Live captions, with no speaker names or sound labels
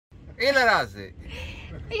Ile razy?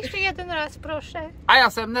 Jeszcze jeden raz, proszę. A ja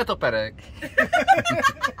sam netoperek.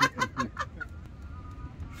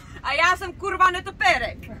 A ja sam kurwa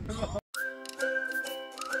netoperek.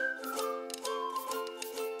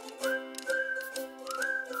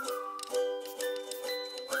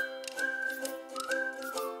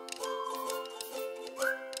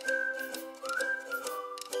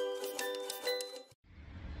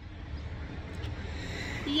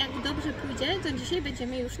 I jak dobrze pójdzie, to dzisiaj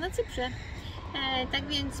będziemy już na Cyprze. Tak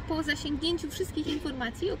więc po zasięgnięciu wszystkich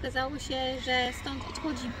informacji okazało się, że stąd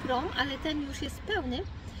odchodzi prom, ale ten już jest pełny.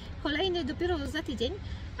 Kolejny dopiero za tydzień,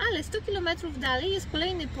 ale 100 km dalej jest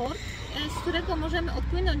kolejny port, z którego możemy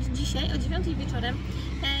odpłynąć dzisiaj o 9 wieczorem.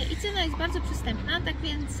 I cena jest bardzo przystępna, tak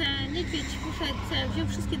więc niedźwiedź poszedł, wziął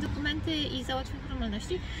wszystkie dokumenty i załatwił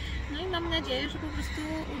formalności. No i mam nadzieję, że po prostu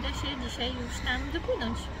uda się dzisiaj już tam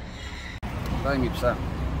dopłynąć. Daj mi psa.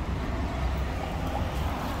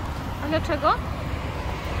 A dlaczego?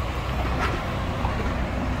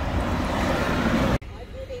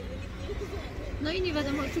 No i nie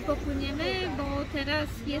wiadomo, czy popłyniemy, bo teraz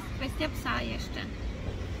jest kwestia psa jeszcze.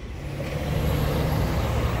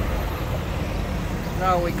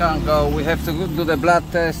 No, we can't go. We have to do the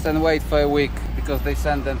blood test and wait for a week because they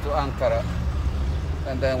send them to Ankara.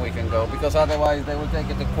 And then we can go because otherwise they will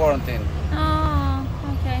take it to quarantine. O,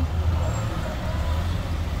 okej.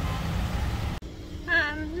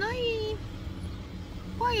 No i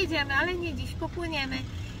pojedziemy, ale nie dziś, popłyniemy,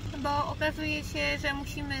 bo okazuje się, że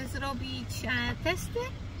musimy zrobić testy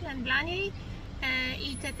dla niej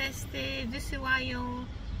i te testy wysyłają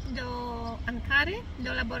do Ankary,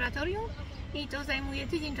 do laboratorium i to zajmuje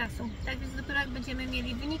tydzień czasu. Tak więc dopiero jak będziemy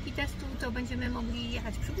mieli wyniki testu, to będziemy mogli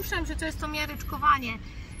jechać. Przypuszczam, że to jest to miareczkowanie,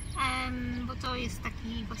 bo to jest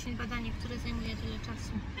takie właśnie badanie, które zajmuje tyle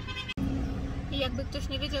czasu. I jakby ktoś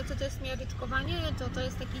nie wiedział, co to jest miaryczkowanie, to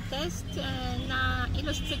jest taki test na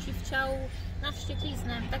ilość przeciwciał na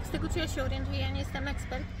wściekliznę. Tak z tego, co ja się orientuję, ja nie jestem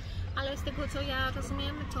ekspert, ale z tego, co ja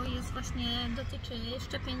rozumiem, to jest właśnie, dotyczy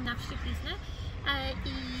szczepień na wściekliznę.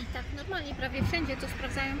 I tak normalnie prawie wszędzie to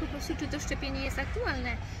sprawdzają po prostu, czy to szczepienie jest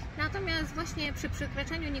aktualne. Natomiast właśnie przy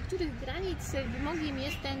przekraczaniu niektórych granic wymogiem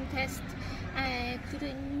jest ten test,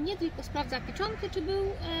 który nie tylko sprawdza pieczątkę, czy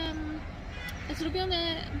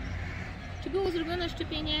było zrobione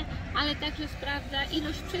szczepienie, ale także sprawdza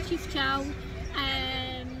ilość przeciwciał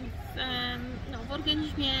w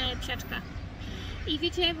organizmie psiaczka. I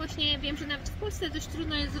wiecie, właśnie wiem, że nawet w Polsce dość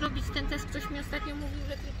trudno jest zrobić ten test. Ktoś mi ostatnio mówił,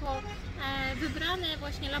 że tylko wybrane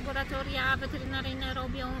właśnie laboratoria weterynaryjne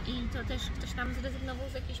robią i to też ktoś tam zrezygnował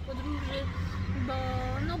z jakiejś podróży, bo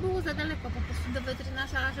no, było za daleko po prostu do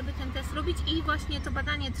weterynarza, żeby ten test robić i właśnie to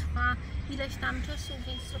badanie trwa ileś tam czasu,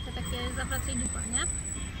 więc trochę takie zawracaj dupa, nie?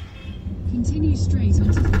 Continue straight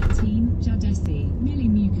onto 13, JADESI, Milli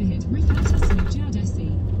Mukahit, Rifat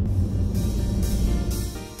JADESI.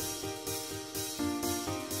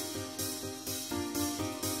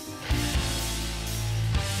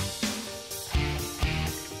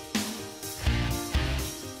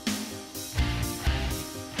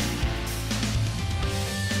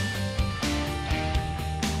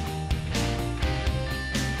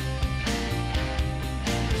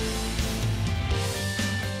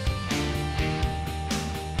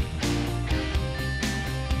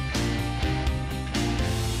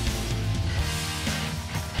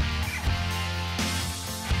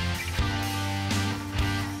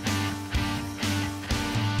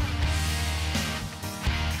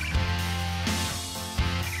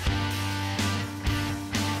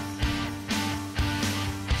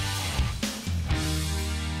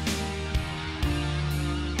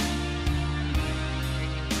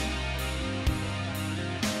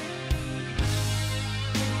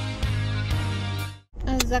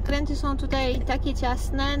 Zakręty są tutaj takie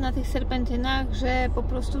ciasne na tych serpentynach, że po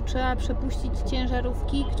prostu trzeba przepuścić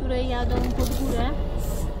ciężarówki, które jadą pod górę.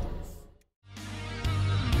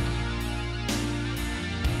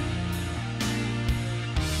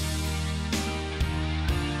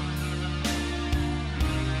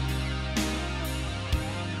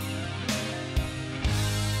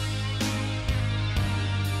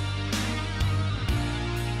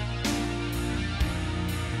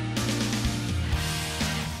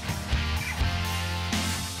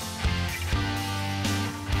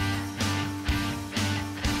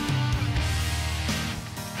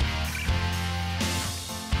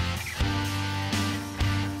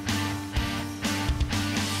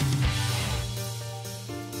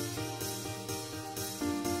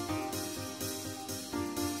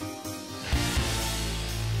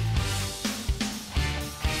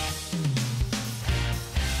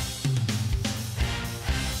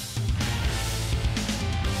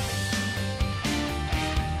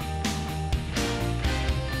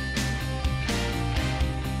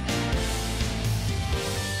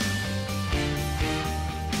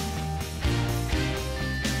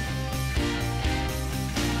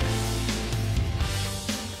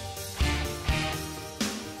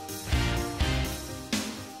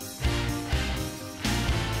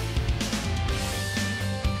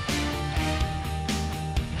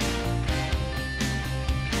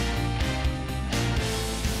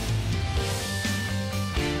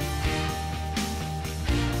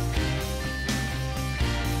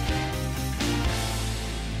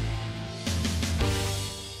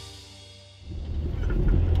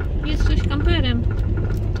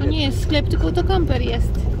 sklep, tylko to kamper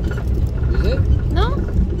jest. No.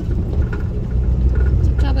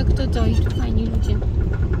 Ciekawe kto to i tu fajni ludzie.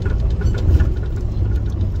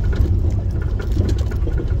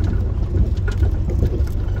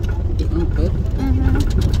 Kamper? Mhm.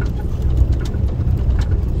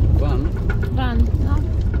 Van? Van, no.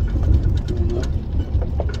 No. Oh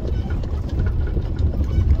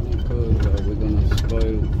kurwa, we're gonna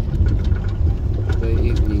spoil the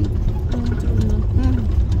evening. Trudno.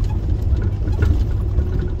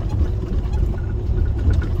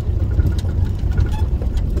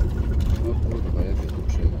 O kurwa, jak ja tu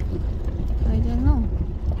przyjadę. I don't know.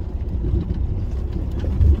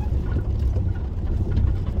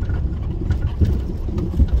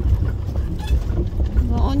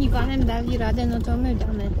 Bo oni vanem dali radę, no to my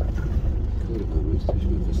damy. Kurwa, my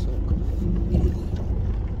jesteśmy wysoko. Ja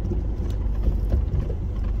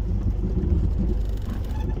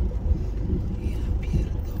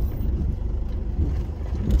pierdolę.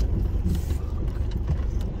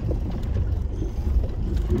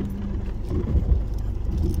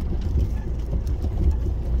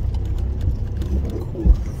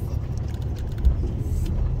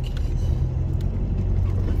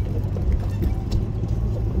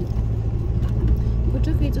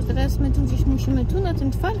 Poczekaj, to teraz my tu gdzieś musimy tu na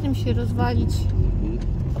tym twardym się rozwalić.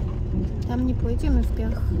 Tam nie pojedziemy w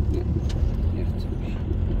piach. Nie, nie chcę mi się.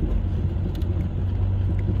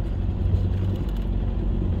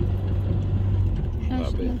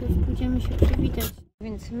 Najpierw pójdziemy się przywitać.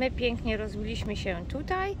 Więc my pięknie rozbiliśmy się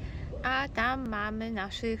tutaj, a tam mamy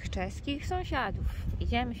naszych czeskich sąsiadów.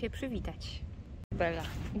 Idziemy się przywitać. Bela,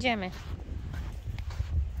 idziemy.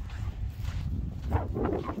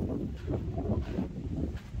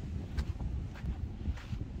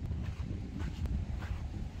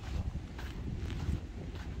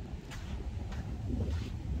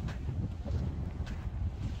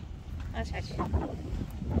 Chodź.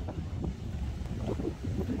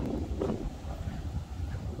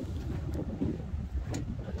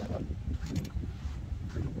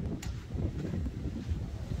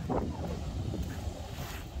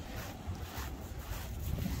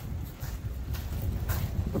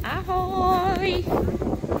 Ahoj!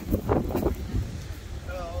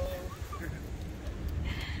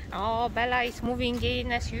 Oh, Bella is moving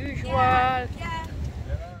in as usual. Yeah.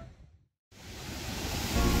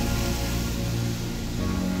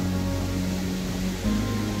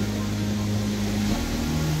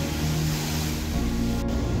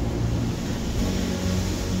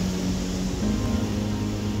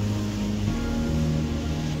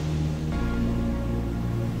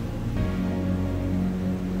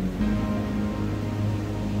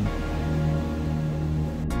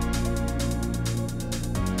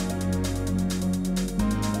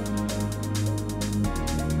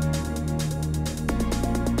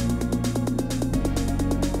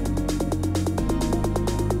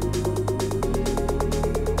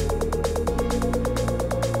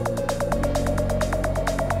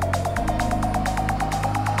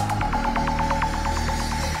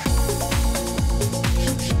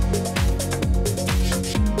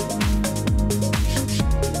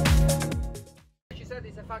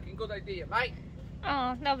 Good idea, mate.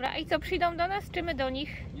 O, dobra, i co, przyjdą do nas, czy my do nich?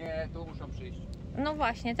 Nie, tu muszą przyjść. No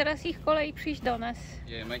właśnie, teraz ich kolej przyjść do nas.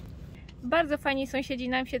 Yeah, mate. Bardzo fajni sąsiedzi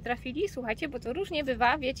nam się trafili, słuchajcie, bo to różnie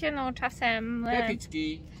bywa, wiecie, no czasem...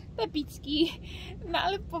 Pepicki, no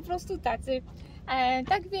ale po prostu tacy.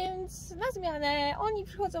 Tak więc na zmianę oni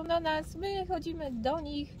przychodzą do nas, my chodzimy do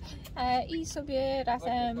nich i sobie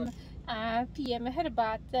razem pijemy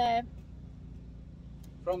herbatę.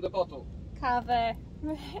 From the bottle. Kawę.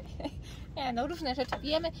 Nie, no różne rzeczy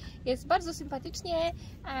pijemy. Jest bardzo sympatycznie.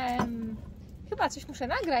 Chyba coś muszę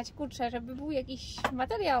nagrać, kurczę, żeby był jakiś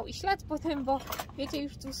materiał i ślad po tym, bo wiecie,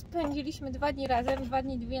 już tu spędziliśmy 2 dni razem, 2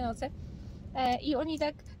 dni, 2 noce. I oni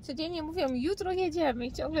tak codziennie mówią, jutro jedziemy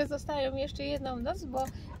i ciągle zostają jeszcze jedną noc, bo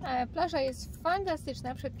plaża jest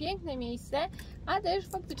fantastyczna, przepiękne miejsce, a też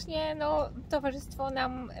faktycznie no, towarzystwo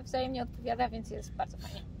nam wzajemnie odpowiada, więc jest bardzo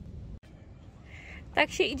fajnie.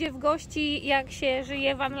 Tak się idzie w gości, jak się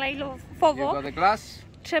żyje vanlife'owo.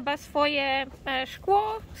 Trzeba swoje szkło,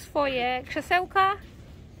 swoje krzesełka.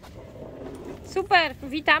 Super,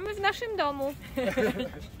 witamy w naszym domu.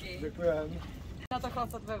 Dziękuję. No to chodź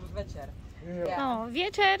wieczór. O,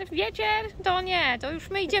 wieczór, to nie, to już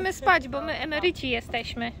my idziemy spać, bo my emeryci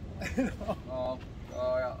jesteśmy.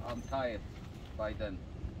 I'm tired by then.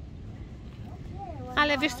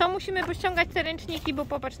 Ale wiesz co, musimy pościągać te ręczniki, bo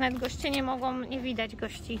popatrz, nawet goście nie mogą, nie widać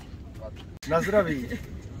gości. Na zdrowie.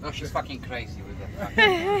 No, she's fucking crazy with that.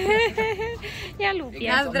 Ja lubię.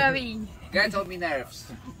 Na zdrowie. Get on me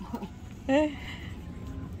nerves.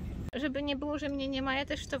 Żeby nie było, że mnie nie ma, ja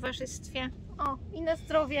też w towarzystwie. O, i na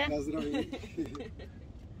zdrowie. Na zdrowie.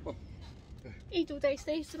 I tutaj z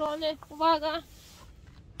tej strony, uwaga.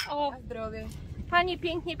 O, Zdrowie. panie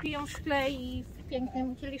pięknie piją w szkle i w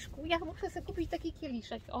pięknym kieliszku. Ja muszę sobie kupić taki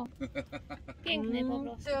kieliszek, o. Piękny po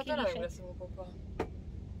prostu kieliszek.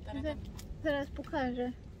 Zaraz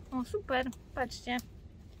pokażę. O, super, patrzcie.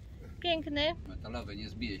 Piękny. Metalowy, nie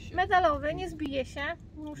zbije się. Metalowy, nie zbije się.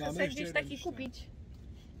 Muszę Mamy sobie jeszcze gdzieś taki jeden kupić.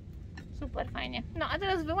 Super, fajnie. No a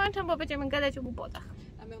teraz wyłączam, bo będziemy gadać o głupotach.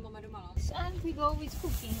 A my mamy rymala. And we go with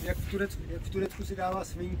cooking. Jak w Turecku się dała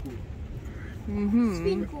swinku.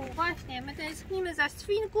 Swinku, właśnie, my tęsknimy za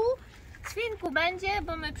swinku. Swinku będzie,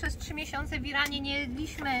 bo my przez 3 miesiące w Iranie nie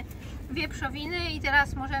jedliśmy wieprzowiny i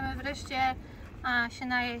teraz możemy wreszcie się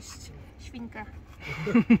najeść świnkę.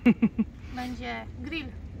 Będzie grill.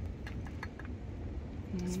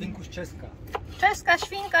 Swinku z czeska. Czeska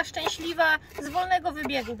świnka szczęśliwa z wolnego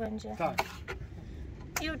wybiegu będzie. Tak.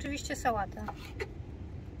 I oczywiście sałata.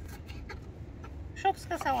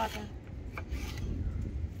 Szopska sałata.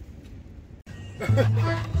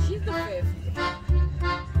 She's the fifth.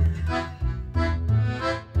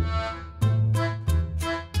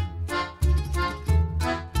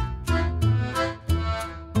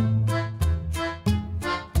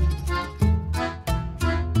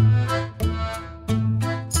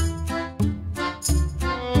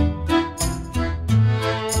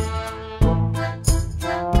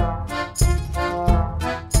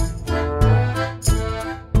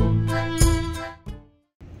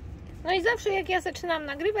 No i zawsze jak ja zaczynam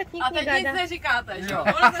nagrywać, nikt A nie tak gada. nie zrzekałeś.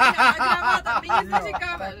 Ona zaczęła nagrywać, a my nie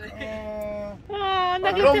zrzekamy. O,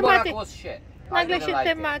 nagle Rumbora tematy, was shit. nagle I się didn't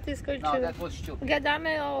like it. tematy No, skończyły. that was stupid.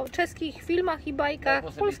 Gadamy o czeskich filmach i bajkach That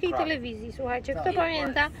was a polskiej bit crap. telewizji. Słuchajcie, kto Tak.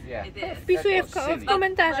 pamięta? Yeah. Wpisuję That was w silly.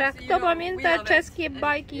 komentarzach, kto You, pamięta we love it. czeskie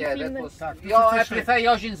bajki i Yeah, filmy. that was... Tak, Yo, I prefer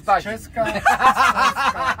Jozin's Bajin. Czeska.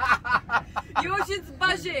 Jozin's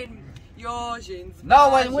Bajin. Jozin's No,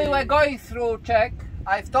 when we were going through Czech,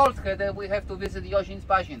 I've told her that we have to visit Jozin's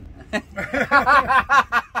Bajin. There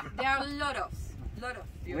are a lot of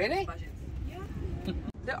Jozin's Really? Bajins. Yeah.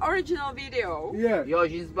 The original video. Yeah.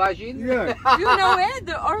 Jozin's Bajin? Yeah. You know it?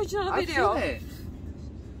 The original I've video. seen it.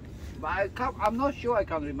 But I'm not sure I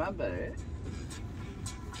can remember it.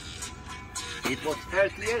 It was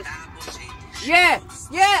 30 years.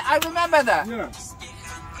 Yeah, I remember that. Yeah.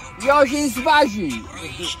 Jozin's Bajin.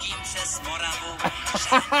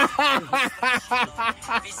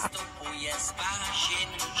 Występuje z basin,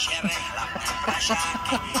 się rechla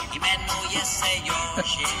prasiaki, imenuje se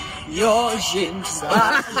Jozin's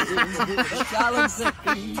Bajin, chciałem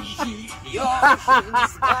zapić,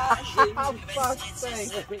 Jozin's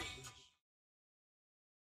Bajin.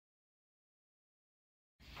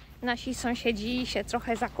 Nasi sąsiedzi się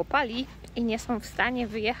trochę zakopali i nie są w stanie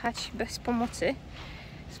wyjechać bez pomocy.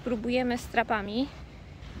 Spróbujemy z trapami.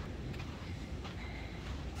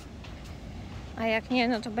 A jak nie,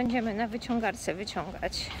 no to będziemy na wyciągarce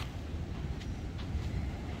wyciągać.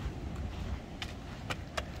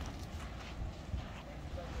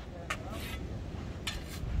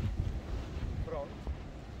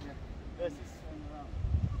 This is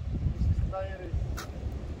tire.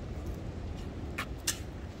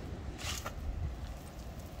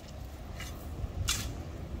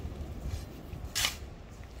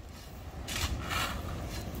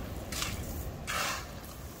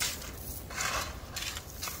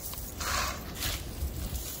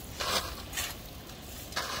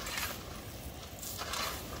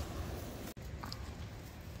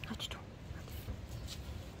 Chodź tu.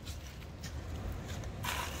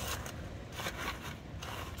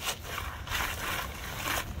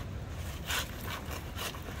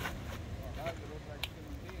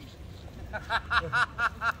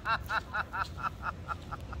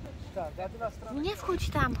 Tak, na stronę. Nie wchodź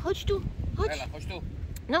tam, chodź tu, chodź. Ela, chodź tu.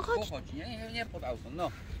 No Tu chodź. chodź, nie pod auto,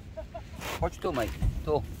 no. Chodź tu, mate.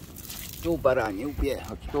 Tu. Tu, baranie, upie,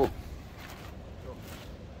 chodź tu.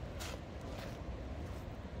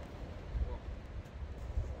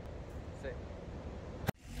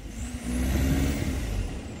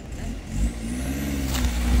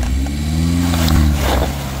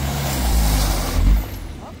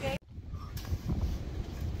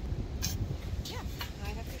 I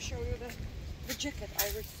have to show you the jacket I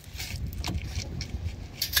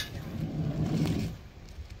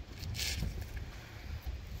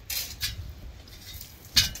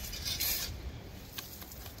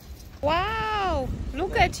Wow,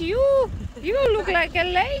 look at you. You look like a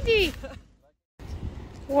lady.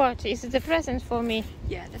 What is the present for me?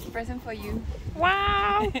 Yeah, that's a present for you.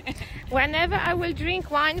 Wow. Whenever I will drink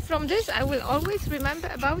wine from this, I will always remember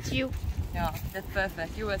about you. Yeah, that's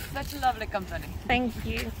perfect. You were such a lovely company. Thank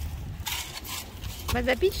you.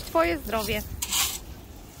 Będę pić twoje zdrowie.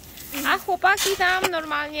 A chłopaki tam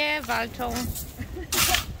normalnie walczą.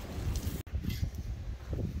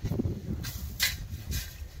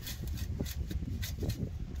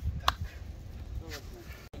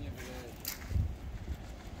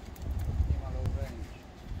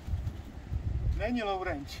 Nie low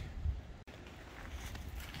range.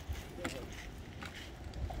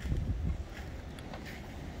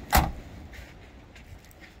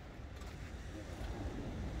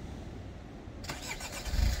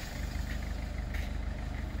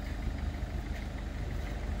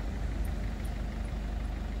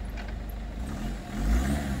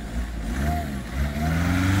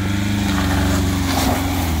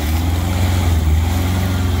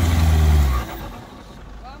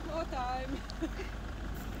 One more time.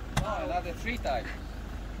 Oh, another 3 times.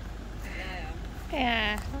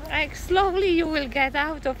 Yeah, like slowly you will get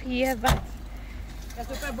out of here, but... Ja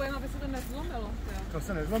se úplně bojím, aby se to nezlomilo. To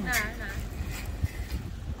se nezlomí. Ne.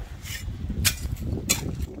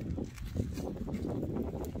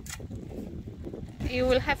 You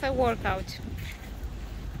will have a workout.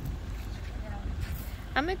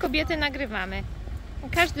 A my kobiety nagrywamy.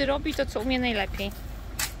 Każdy robi to, co umie najlepiej.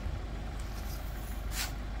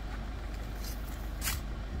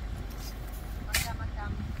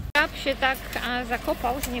 Trap się tak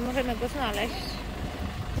zakopał, że nie możemy go znaleźć.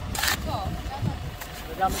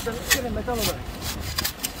 Dáme ten skrzyny metalowe.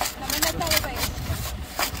 Máme metalové.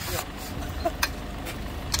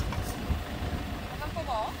 A tam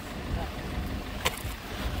pomoct?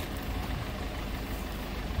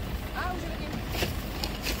 A, už vidím.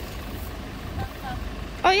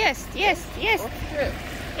 O, jest. Shit.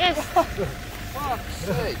 Jest. Fuck's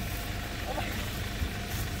sake.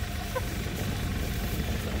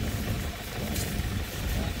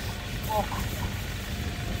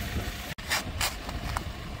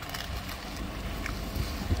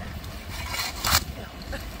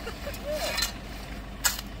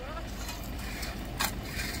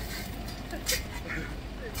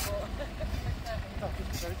 Tak,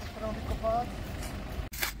 tutaj to sprawę wykopać.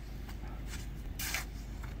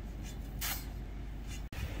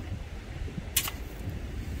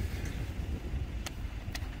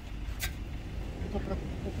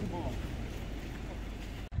 Popróbował.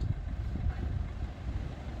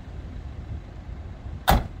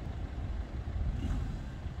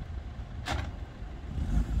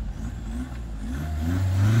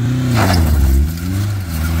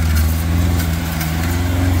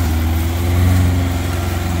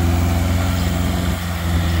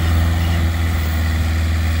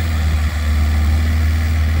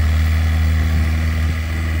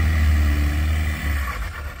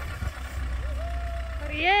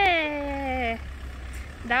 Yeah!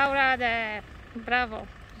 Dał radę. Brawo.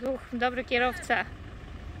 Ruch, dobry kierowca.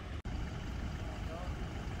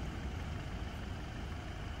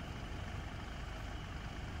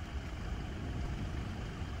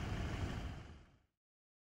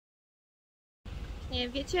 Nie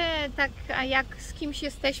wiecie, tak a jak z kimś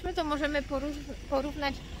jesteśmy, to możemy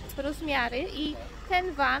porównać rozmiary i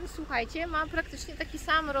ten van, słuchajcie, ma praktycznie taki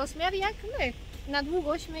sam rozmiar jak my. Na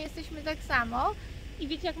długość my jesteśmy tak samo i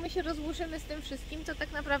wiecie, jak my się rozłożymy z tym wszystkim, to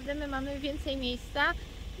tak naprawdę my mamy więcej miejsca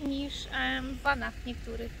niż w vanach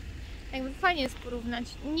niektórych. Jakby fajnie jest porównać.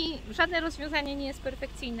 Żadne rozwiązanie nie jest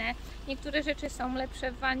perfekcyjne. Niektóre rzeczy są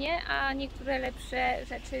lepsze w vanie, a niektóre lepsze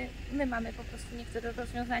rzeczy my mamy po prostu niektóre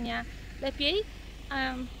rozwiązania lepiej.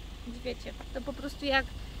 Wiecie, to po prostu jak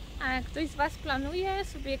ktoś z Was planuje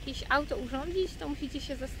sobie jakieś auto urządzić, to musicie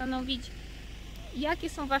się zastanowić, jakie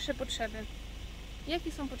są Wasze potrzeby.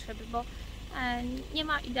 Jakie są potrzeby, bo nie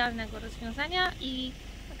ma idealnego rozwiązania i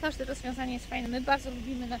każde rozwiązanie jest fajne. My bardzo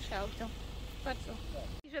lubimy nasze auto. Bardzo.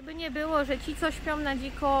 I żeby nie było, że ci, co śpią na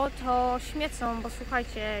dziko, to śmiecą, bo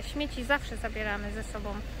słuchajcie, śmieci zawsze zabieramy ze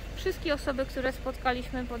sobą. Wszystkie osoby, które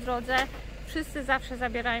spotkaliśmy po drodze, wszyscy zawsze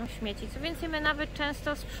zabierają śmieci. Co więcej, my nawet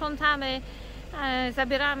często sprzątamy,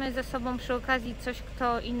 zabieramy ze sobą przy okazji coś,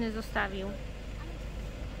 kto inny zostawił.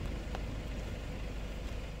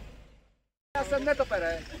 Ja jestem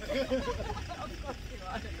netoperek.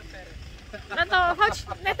 No to chodź,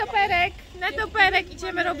 netoperek,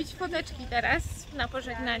 idziemy robić foteczki teraz na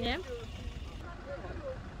pożegnanie.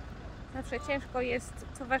 Zawsze ciężko jest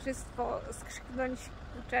towarzystwo skrzyknąć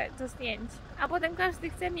do zdjęć, a potem każdy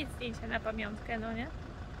chce mieć zdjęcie na pamiątkę, no nie?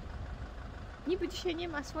 Niby dzisiaj nie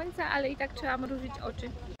ma słońca, ale i tak trzeba mrużyć oczy.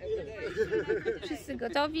 Wszyscy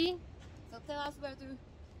gotowi? So tell us where to...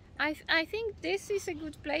 I think this is a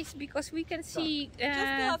good place because we can see Just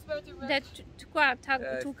tell us where to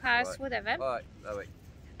the two cars, whatever.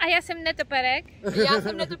 A ja jestem netoperek. Ja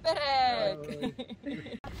jestem netoperek.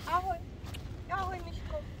 Ahoj. Ahoj,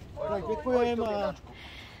 Miśku. Tak, dziękujemy.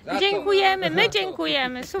 Dziękujemy, my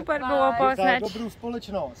dziękujemy. Super było Za poznać. dobrą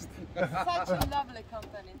społeczność. Such a lovely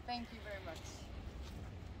company. Thank you very much.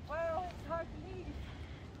 Wow, it's hard to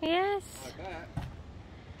leave. Yes.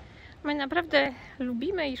 My naprawdę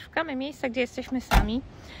lubimy i szukamy miejsca, gdzie jesteśmy sami,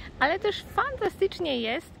 ale też fantastycznie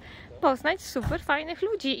jest poznać super fajnych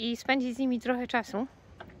ludzi i spędzić z nimi trochę czasu.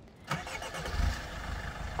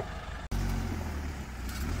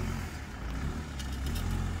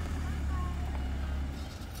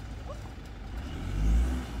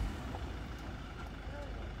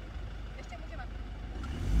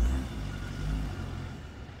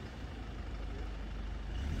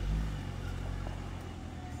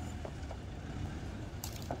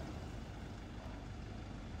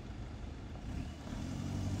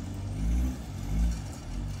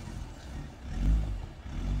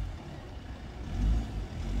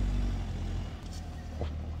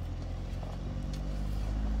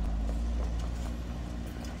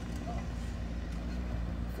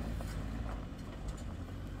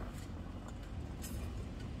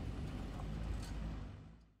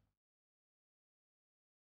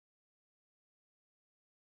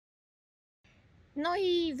 No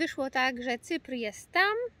i wyszło tak, że Cypr jest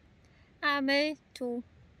tam, a my tu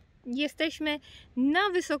jesteśmy na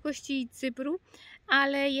wysokości Cypru,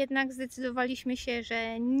 ale jednak zdecydowaliśmy się,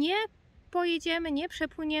 że nie pojedziemy, nie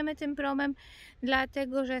przepłyniemy tym promem,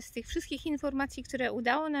 dlatego że z tych wszystkich informacji, które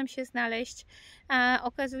udało nam się znaleźć,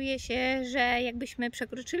 okazuje się, że jakbyśmy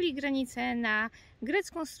przekroczyli granicę na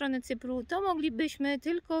grecką stronę Cypru, to moglibyśmy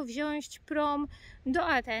tylko wziąć prom do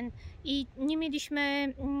Aten i nie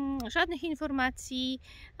mieliśmy żadnych informacji,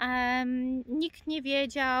 nikt nie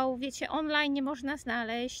wiedział, wiecie, online nie można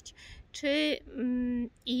znaleźć, czy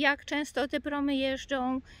i jak często te promy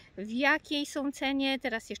jeżdżą, w jakiej są cenie.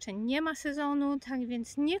 Teraz jeszcze nie ma sezonu, tak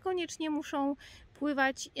więc niekoniecznie muszą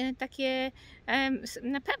pływać takie,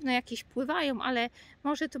 na pewno jakieś pływają, ale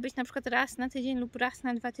może to być na przykład raz na tydzień lub raz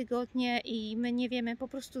na 2 tygodnie i my nie wiemy po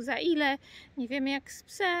prostu za ile, nie wiemy jak z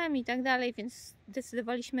psem i tak dalej, więc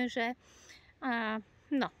zdecydowaliśmy, że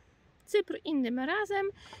no, Cypr innym razem.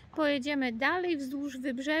 Pojedziemy dalej wzdłuż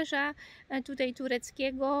wybrzeża tutaj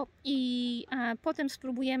tureckiego i potem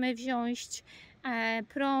spróbujemy wziąć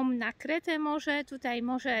prom na Kretę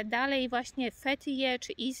może dalej właśnie Fethiye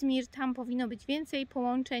czy Izmir, tam powinno być więcej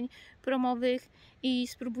połączeń promowych i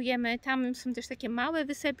spróbujemy, tam są też takie małe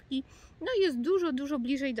wysepki, no i jest dużo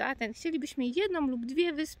bliżej do Aten. Chcielibyśmy 1 lub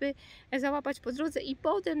 2 wyspy załapać po drodze i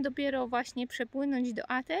potem dopiero właśnie przepłynąć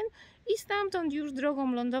do Aten i stamtąd już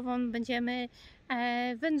drogą lądową będziemy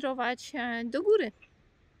wędrować do góry.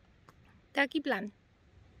 Taki plan.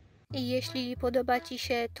 I jeśli podoba Ci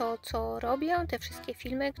się to, co robię, te wszystkie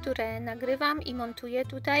filmy, które nagrywam i montuję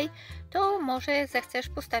tutaj, to może zechcesz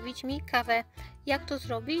postawić mi kawę. Jak to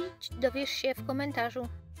zrobić, dowiesz się w komentarzu.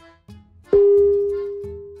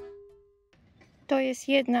 To jest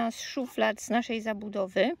jedna z szuflad z naszej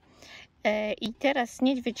zabudowy. I teraz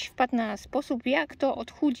niedźwiedź wpadł na sposób, jak to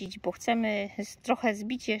odchudzić, bo chcemy trochę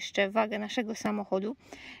zbić jeszcze wagę naszego samochodu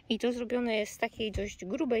i to zrobione jest z takiej dość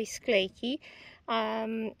grubej sklejki.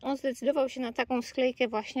 On zdecydował się na taką sklejkę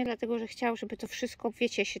właśnie dlatego, że chciał, żeby to wszystko,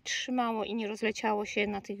 wiecie, się trzymało i nie rozleciało się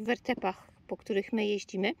na tych wertepach, po których my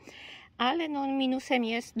jeździmy. Ale no, minusem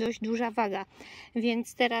jest dość duża waga,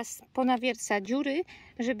 więc teraz ponawierca dziury,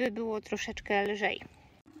 żeby było troszeczkę lżej.